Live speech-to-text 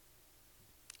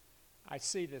I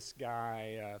see this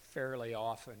guy fairly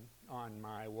often on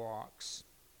my walks,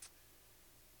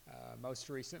 most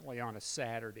recently on a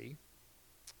Saturday.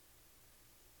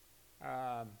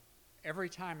 Every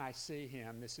time I see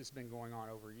him, this has been going on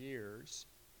over years,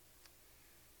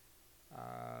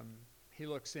 he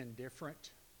looks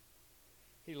indifferent.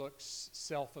 He looks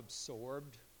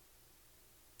self-absorbed,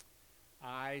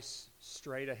 eyes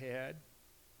straight ahead.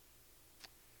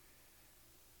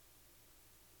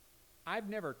 I've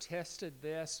never tested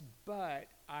this, but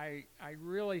I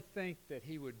really think that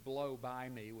he would blow by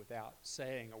me without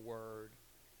saying a word,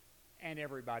 and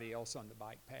everybody else on the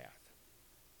bike path.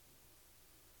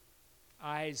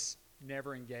 Eyes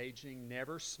never engaging,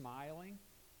 never smiling.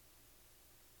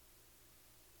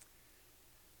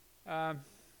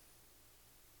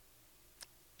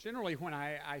 Generally, when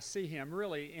I see him,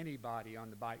 really anybody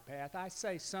on the bike path, I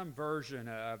say some version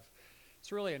of,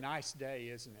 "It's really a nice day,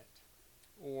 isn't it?"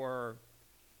 Or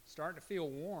starting to feel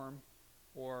warm,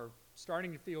 or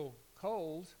starting to feel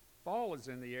cold. Fall is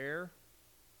in the air.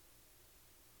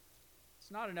 It's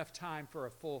not enough time for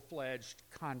a full-fledged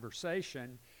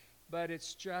conversation, but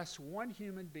it's just one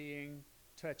human being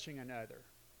touching another.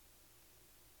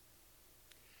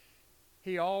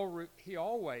 He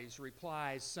always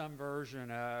replies some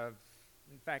version of,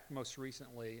 in fact, most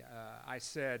recently, I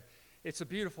said, "It's a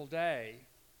beautiful day."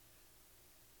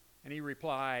 And he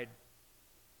replied,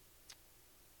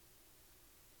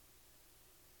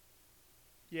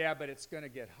 "Yeah, but it's going to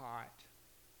get hot.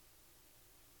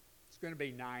 It's going to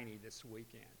be 90 this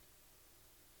weekend."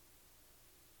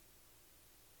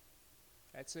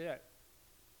 That's it.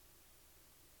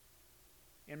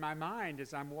 In my mind,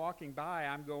 as I'm walking by,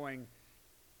 I'm going,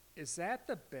 is that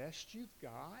the best you've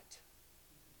got?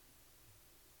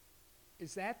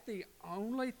 Is that the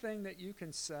only thing that you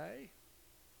can say?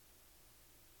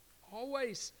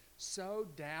 Always so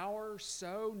dour,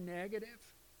 so negative.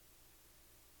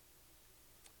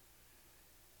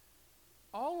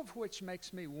 All of which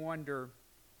makes me wonder,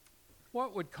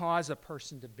 what would cause a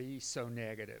person to be so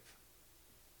negative?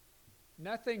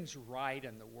 Nothing's right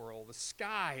in the world. The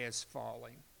sky is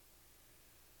falling.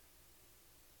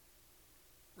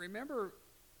 Remember,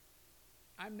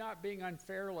 I'm not being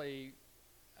unfairly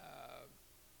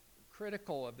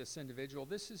critical of this individual.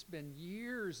 This has been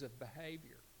years of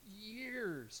behavior,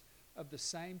 years of the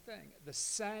same thing, the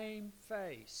same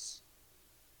face,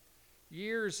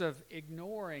 years of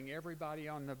ignoring everybody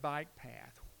on the bike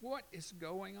path. What is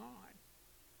going on?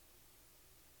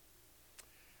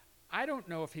 I don't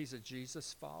know if he's a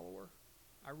Jesus follower.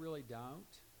 I really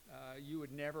don't. You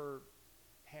would never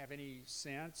have any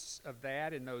sense of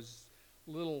that in those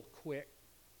little quick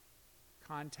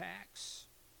contacts.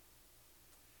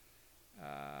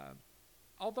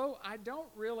 Although I don't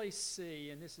really see,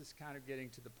 and this is kind of getting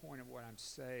to the point of what I'm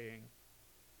saying,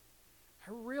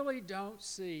 I really don't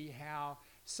see how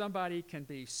somebody can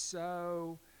be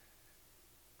so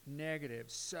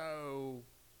negative, so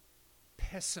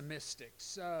pessimistic,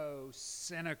 so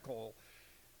cynical,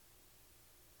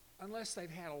 unless they've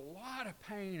had a lot of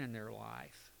pain in their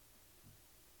life.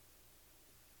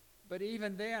 But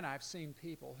even then, I've seen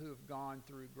people who have gone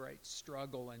through great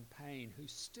struggle and pain who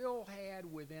still had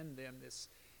within them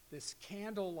this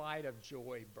candlelight of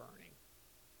joy burning.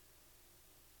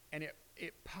 And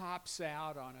it pops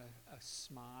out on a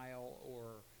smile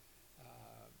or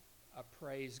a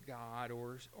praise God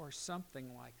or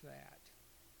something like that.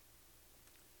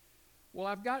 Well,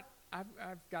 I've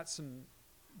got some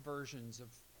versions of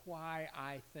why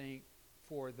I think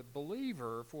for the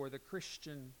believer, for the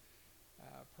Christian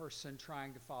person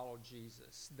trying to follow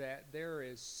Jesus, that there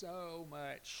is so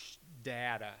much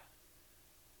data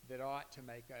that ought to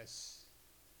make us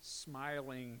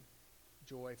smiling,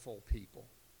 joyful people.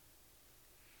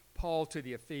 Paul to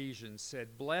the Ephesians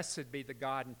said, "Blessed be the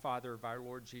God and Father of our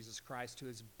Lord Jesus Christ, who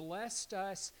has blessed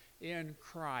us in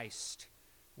Christ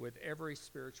with every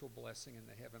spiritual blessing in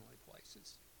the heavenly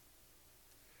places."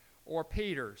 Or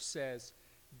Peter says,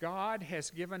 "God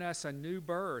has given us a new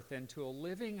birth into a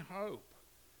living hope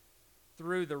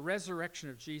through the resurrection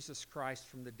of Jesus Christ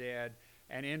from the dead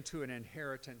and into an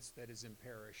inheritance that is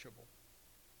imperishable."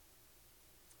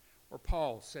 Or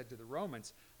Paul said to the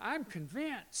Romans, "I'm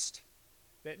convinced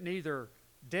that neither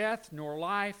death, nor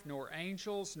life, nor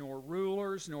angels, nor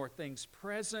rulers, nor things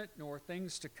present, nor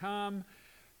things to come,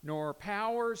 nor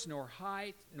powers, nor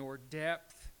height, nor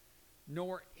depth,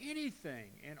 nor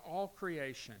anything in all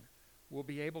creation will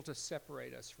be able to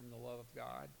separate us from the love of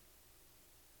God."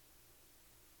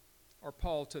 Or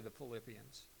Paul to the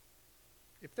Philippians,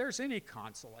 "If there's any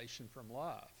consolation from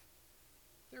love,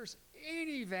 there's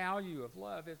any value of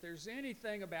love, if there's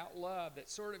anything about love that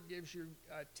sort of gives you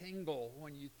a tingle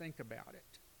when you think about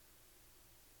it,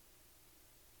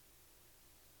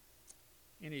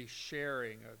 any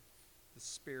sharing of the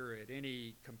Spirit,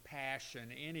 any compassion,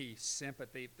 any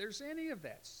sympathy, if there's any of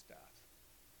that stuff,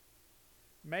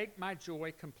 make my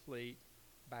joy complete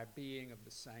by being of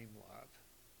the same love.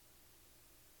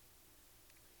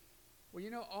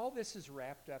 Well, all this is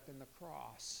wrapped up in the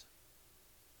cross.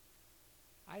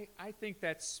 I think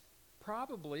that's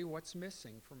probably what's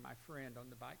missing from my friend on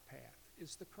the bike path,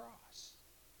 is the cross.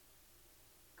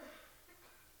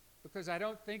 Because I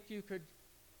don't think you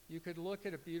could look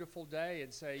at a beautiful day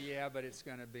and say, yeah, but it's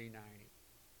going to be 90.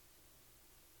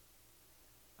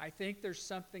 I think there's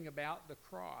something about the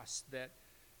cross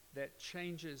that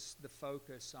changes the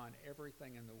focus on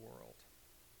everything in the world.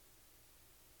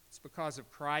 It's because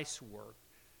of Christ's work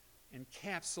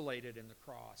encapsulated in the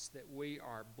cross that we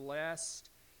are blessed,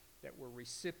 that we're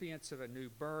recipients of a new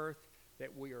birth,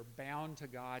 that we are bound to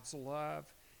God's love,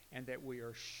 and that we are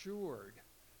assured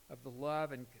of the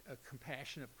love and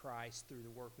compassion of Christ through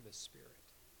the work of the Spirit.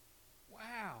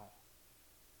 Wow.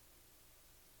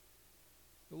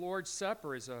 The Lord's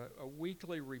Supper is a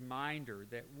weekly reminder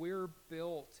that we're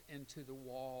built into the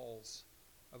walls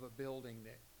of a building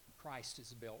that Christ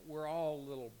has built. We're all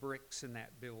little bricks in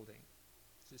that building.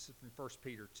 This is from 1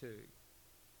 Peter 2.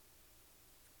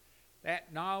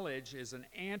 That knowledge is an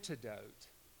antidote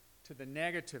to the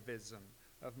negativism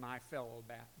of my fellow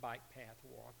bike path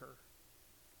walker.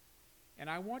 And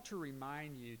I want to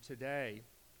remind you today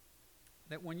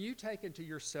that when you take into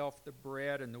yourself the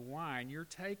bread and the wine, you're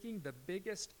taking the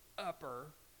biggest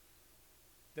upper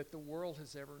that the world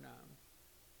has ever known.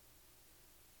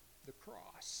 The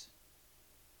cross.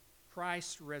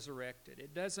 Christ resurrected.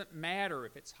 It doesn't matter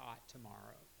if it's hot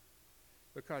tomorrow,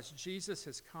 because Jesus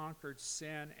has conquered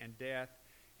sin and death,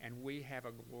 and we have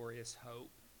a glorious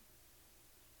hope.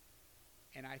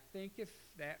 And I think if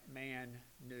that man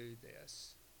knew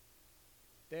this,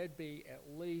 there'd be at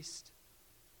least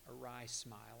a wry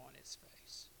smile on his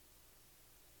face,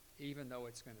 even though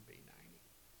it's going to be 90.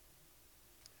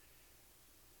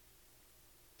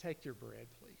 Take your bread,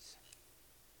 please.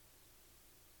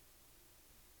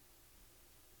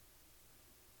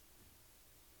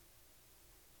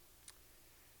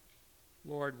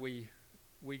 Lord, we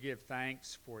give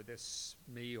thanks for this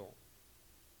meal.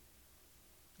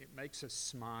 It makes us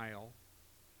smile,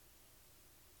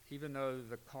 even though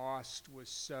the cost was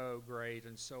so great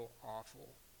and so awful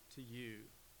to you.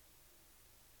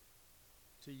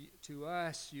 To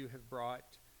us, you have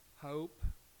brought hope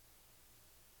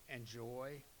and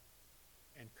joy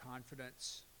and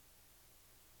confidence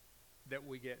that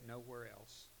we get nowhere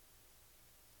else.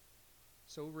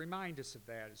 So remind us of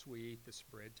that as we eat this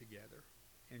bread together.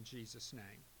 In Jesus' name,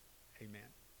 amen.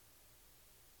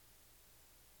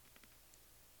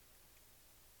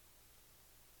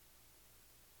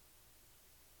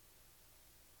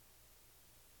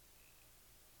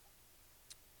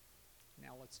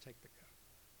 Now let's take the cup.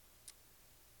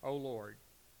 O Lord,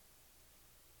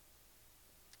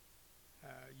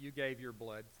 you gave your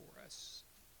blood for us.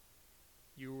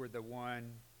 You were the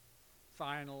one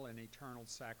final and eternal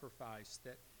sacrifice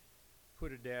that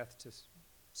put a death to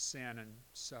sin and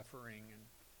suffering and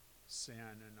sin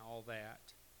and all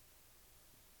that.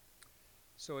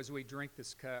 So as we drink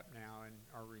this cup now and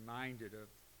are reminded of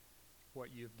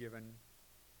what you've given,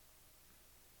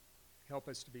 help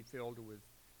us to be filled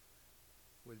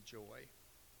with joy.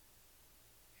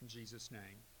 In Jesus'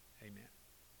 name, amen.